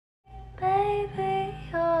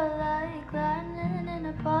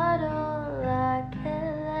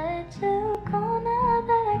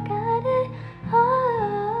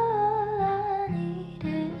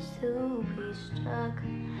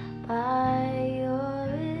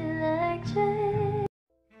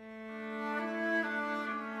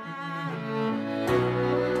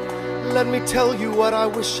let me tell you what I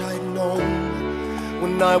wish I'd known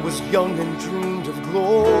when I was young and dreamed of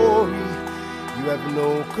glory. You have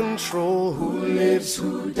no control. Who lives,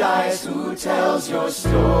 who dies, who tells your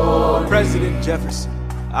story? President Jefferson.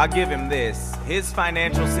 I'll give him this. His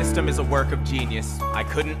financial system is a work of genius. I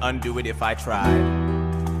couldn't undo it if I tried.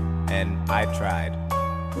 And I tried.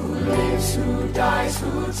 Who lives, who dies,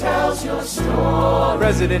 who tells your story?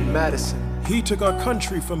 President Madison. He took our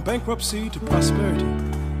country from bankruptcy to prosperity.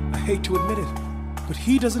 I hate to admit it, but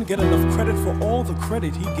he doesn't get enough credit for all the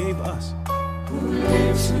credit he gave us. Who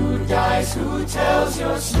lives, who dies, who tells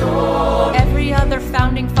your story? Every other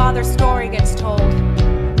founding father story gets told.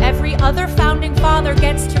 Every other founding father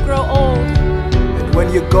gets to grow old. And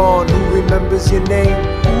when you're gone, who remembers your name?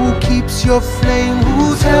 Who keeps your flame?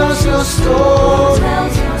 Who tells your story? Who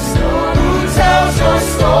tells your story? Who tells your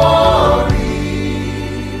story?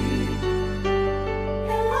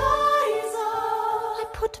 Eliza, I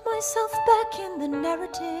put myself back in the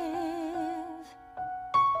narrative.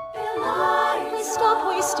 Please stop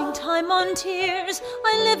wasting time on tears.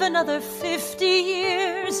 I live another 50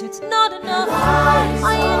 years. It's not enough.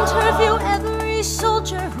 I interview every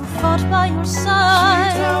soldier who fought by your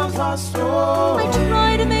side. She tells our story. I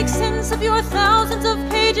try to make sense of your thousands of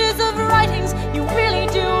pages of writings. You really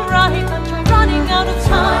do right, but you're running out of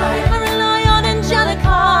time. I rely on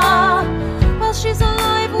Angelica. While she's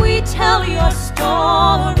alive, we tell your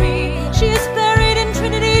story. She is buried in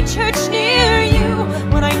Trinity Church near you.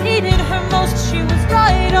 When I needed her most, she was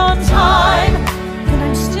right on time. And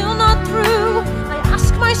I'm still not through. I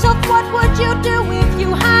ask myself, what would you do if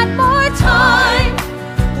you had more time?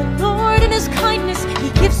 The Lord in His kindness, He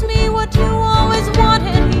gives me what you always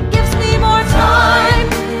wanted. He gives me more time.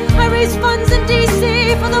 I raise funds in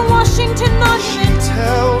D.C. for the Washington Monument. She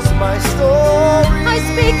tells my story. I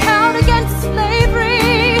speak out against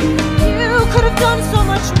slavery. You could have done so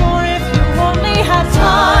much more if you only had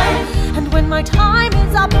time. And when my time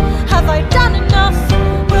is up, have I done enough?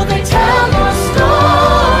 Will they tell your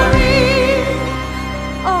story?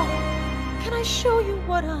 Oh, can I show you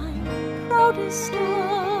what I'm proudest of?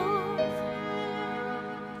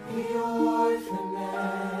 The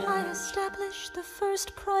orphanage. I established the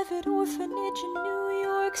first private orphanage in New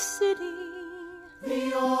York City.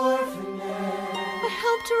 The orphanage. I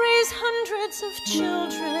helped raise hundreds of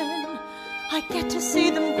children. I get to see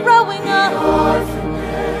them growing up.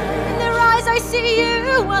 In their eyes I see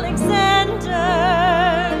you, Alexander.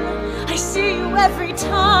 I see you every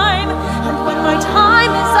time. And when my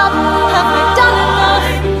time is up, have I done enough?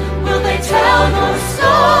 Will they tell your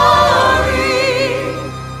story?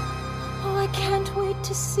 Oh, I can't wait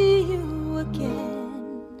to see you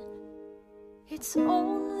again. It's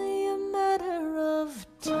only a matter of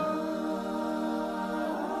time.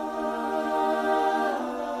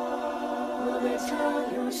 Will they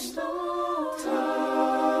tell your story?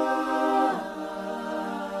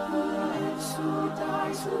 Who lives, who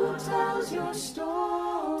dies, who tells your story?